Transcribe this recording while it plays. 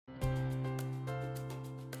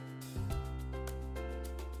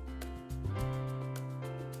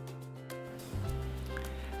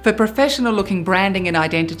For professional looking branding and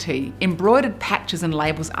identity, embroidered patches and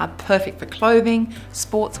labels are perfect for clothing,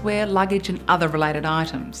 sportswear, luggage and other related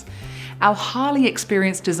items. Our highly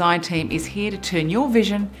experienced design team is here to turn your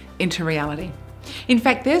vision into reality. In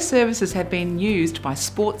fact, their services have been used by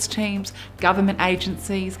sports teams, government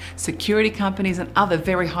agencies, security companies and other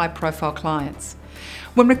very high profile clients.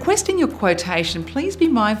 When requesting your quotation, please be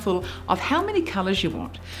mindful of how many colours you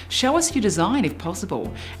want. Show us your design if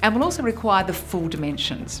possible, and we'll also require the full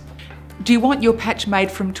dimensions. Do you want your patch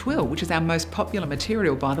made from twill, which is our most popular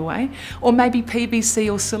material by the way, or maybe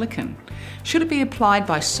PVC or silicone? Should it be applied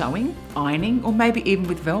by sewing, ironing, or maybe even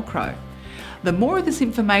with Velcro? The more of this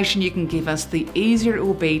information you can give us, the easier it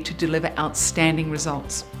will be to deliver outstanding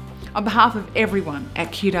results. On behalf of everyone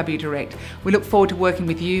at QW Direct, we look forward to working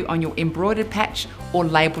with you on your embroidered patch or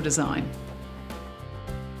label design.